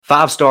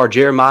Five-star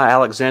Jeremiah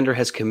Alexander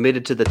has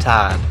committed to the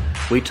Tide.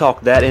 We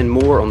talk that and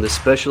more on this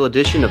special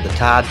edition of the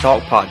Tide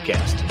Talk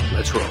podcast.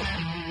 Let's roll.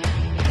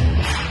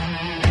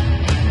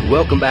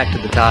 Welcome back to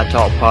the Tide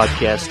Talk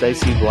podcast.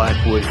 Stacey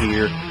Blackwood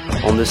here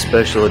on this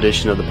special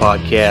edition of the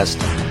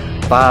podcast.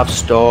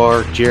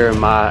 Five-star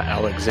Jeremiah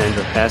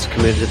Alexander has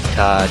committed to the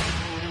Tide.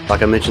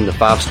 Like I mentioned, the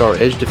five-star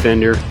edge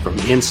defender from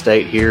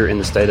in-state here in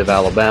the state of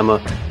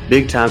Alabama.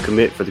 Big-time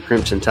commit for the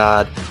Crimson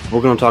Tide.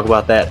 We're going to talk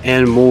about that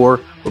and more.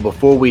 But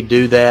before we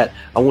do that,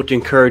 I want to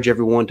encourage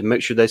everyone to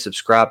make sure they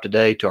subscribe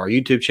today to our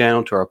YouTube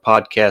channel, to our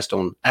podcast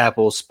on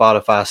Apple,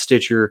 Spotify,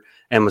 Stitcher,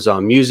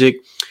 Amazon Music.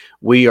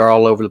 We are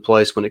all over the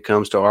place when it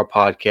comes to our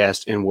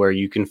podcast and where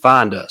you can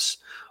find us.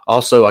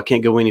 Also, I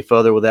can't go any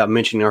further without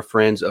mentioning our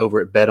friends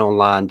over at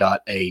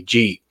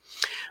betonline.ag.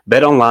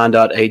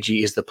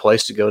 BetOnline.ag is the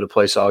place to go to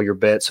place all your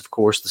bets. Of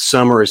course, the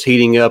summer is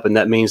heating up, and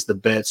that means the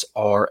bets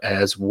are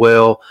as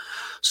well.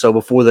 So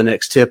before the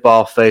next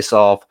tip-off,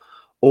 face-off,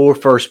 or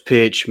first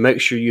pitch, make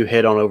sure you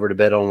head on over to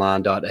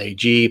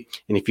betonline.ag.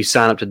 And if you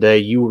sign up today,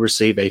 you will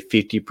receive a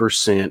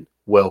 50%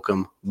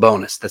 welcome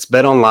bonus. That's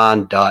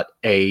betonline.ag.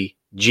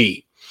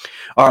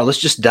 All right, let's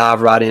just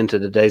dive right into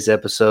today's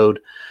episode.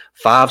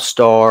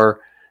 Five-star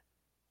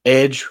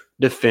edge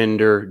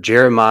defender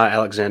Jeremiah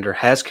Alexander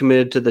has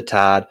committed to the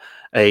Tide.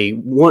 A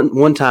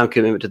one-time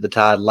commitment to the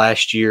Tide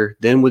last year,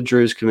 then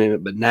withdrew his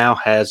commitment, but now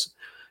has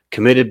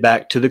committed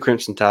back to the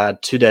Crimson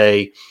Tide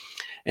today.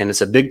 And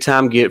it's a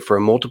big-time get for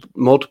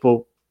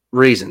multiple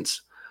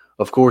reasons.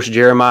 Of course,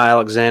 Jeremiah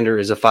Alexander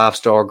is a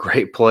five-star,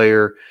 great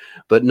player.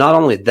 But not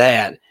only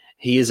that,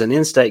 he is an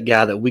in-state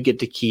guy that we get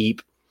to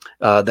keep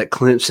that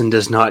Clemson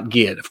does not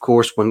get. Of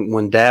course,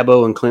 when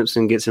Dabo and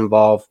Clemson gets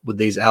involved with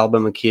these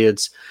Alabama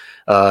kids,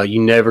 you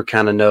never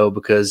kind of know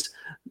because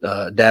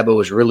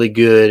Dabo is really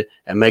good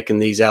at making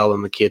these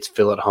Alabama kids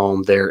feel at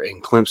home there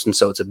in Clemson.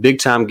 So it's a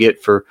big-time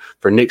get for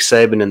Nick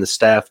Saban and the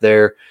staff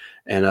there.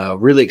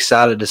 And really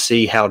excited to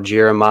see how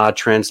Jeremiah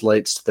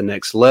translates to the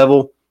next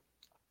level.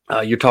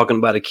 You're talking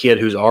about a kid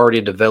who's already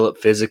developed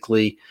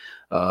physically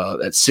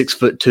at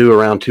 6'2",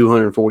 around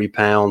 240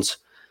 pounds,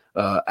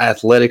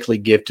 athletically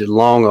gifted,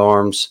 long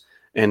arms,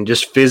 and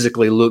just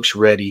physically looks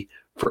ready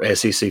for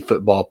SEC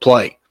football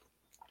play.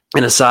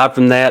 And aside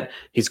from that,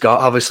 he's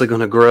obviously going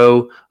to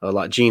grow.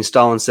 Like Gene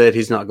Stallings said,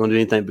 he's not going to do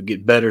anything but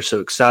get better. So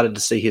excited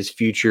to see his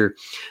future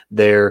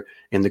there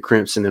in the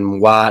Crimson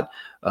and White.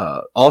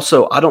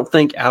 Also, I don't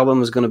think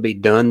Alabama is going to be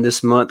done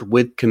this month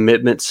with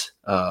commitments.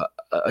 A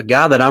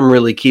guy that I'm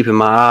really keeping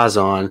my eyes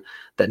on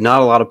that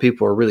not a lot of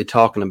people are really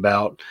talking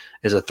about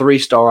is a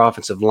three-star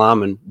offensive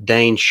lineman,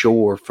 Dane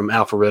Shore from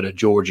Alpharetta,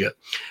 Georgia.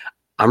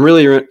 I'm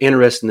really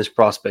interested in this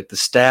prospect. The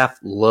staff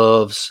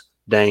loves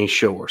Dane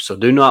Shore, so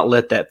do not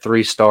let that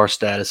three-star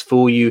status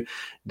fool you.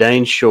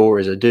 Dane Shore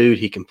is a dude.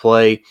 He can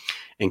play.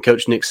 And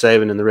Coach Nick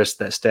Saban and the rest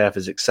of that staff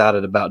is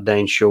excited about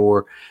Dane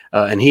Shore,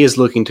 and he is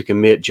looking to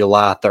commit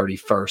July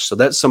 31st. So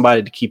that's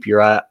somebody to keep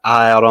your eye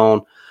out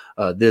on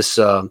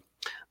the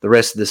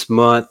rest of this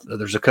month.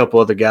 There's a couple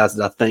other guys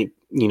that I think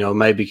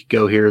maybe could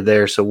go here or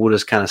there, so we'll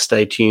just kind of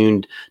stay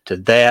tuned to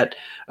that.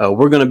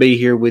 We're going to be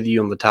here with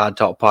you on the Tide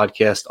Talk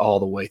podcast all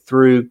the way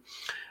through.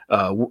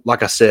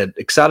 Like I said,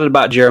 excited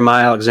about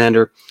Jeremiah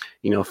Alexander.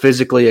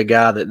 Physically a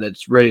guy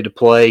that's ready to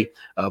play,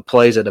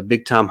 plays at a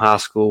big-time high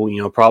school,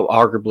 probably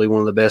arguably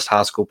one of the best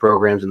high school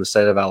programs in the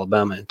state of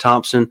Alabama in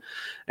Thompson,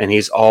 and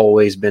he's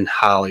always been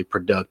highly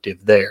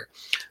productive there.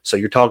 So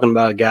you're talking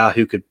about a guy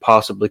who could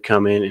possibly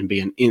come in and be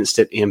an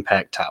instant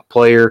impact type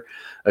player,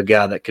 a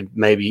guy that could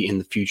maybe in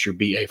the future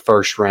be a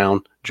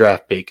first-round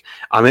draft pick.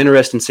 I'm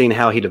interested in seeing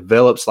how he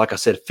develops. Like I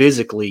said,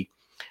 physically,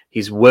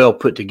 he's well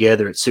put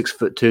together at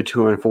 6'2",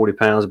 240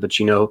 pounds, but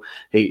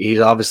he's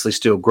obviously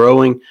still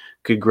growing.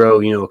 Could grow,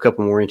 a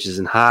couple more inches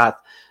in height,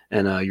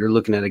 and you're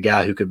looking at a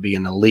guy who could be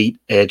an elite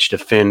edge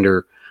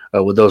defender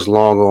with those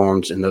long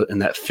arms and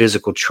that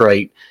physical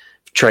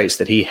traits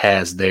that he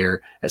has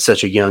there at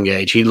such a young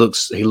age. He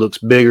looks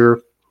bigger,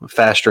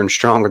 faster, and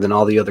stronger than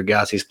all the other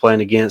guys he's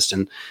playing against,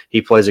 and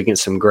he plays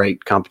against some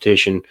great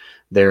competition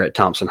there at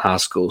Thompson High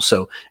School.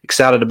 So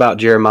excited about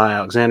Jeremiah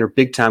Alexander.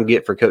 Big time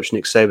get for Coach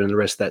Nick Saban and the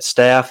rest of that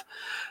staff.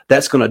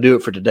 That's going to do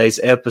it for today's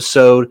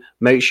episode.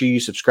 Make sure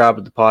you subscribe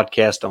to the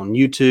podcast on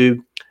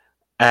YouTube,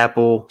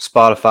 Apple,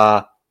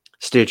 Spotify,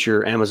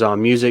 Stitcher,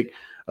 Amazon Music.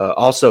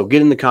 Also,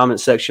 get in the comment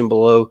section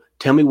below.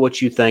 Tell me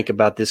what you think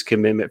about this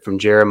commitment from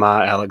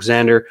Jeremiah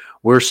Alexander.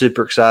 We're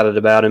super excited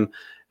about him.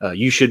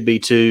 You should be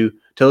too.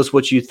 Tell us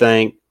what you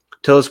think.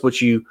 Tell us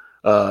who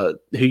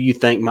you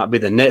think might be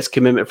the next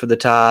commitment for the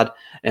Tide.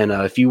 And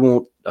if you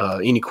want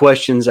any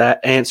questions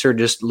answered,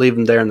 just leave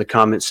them there in the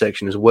comment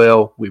section as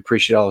well. We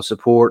appreciate all the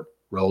support.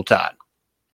 Roll Tide.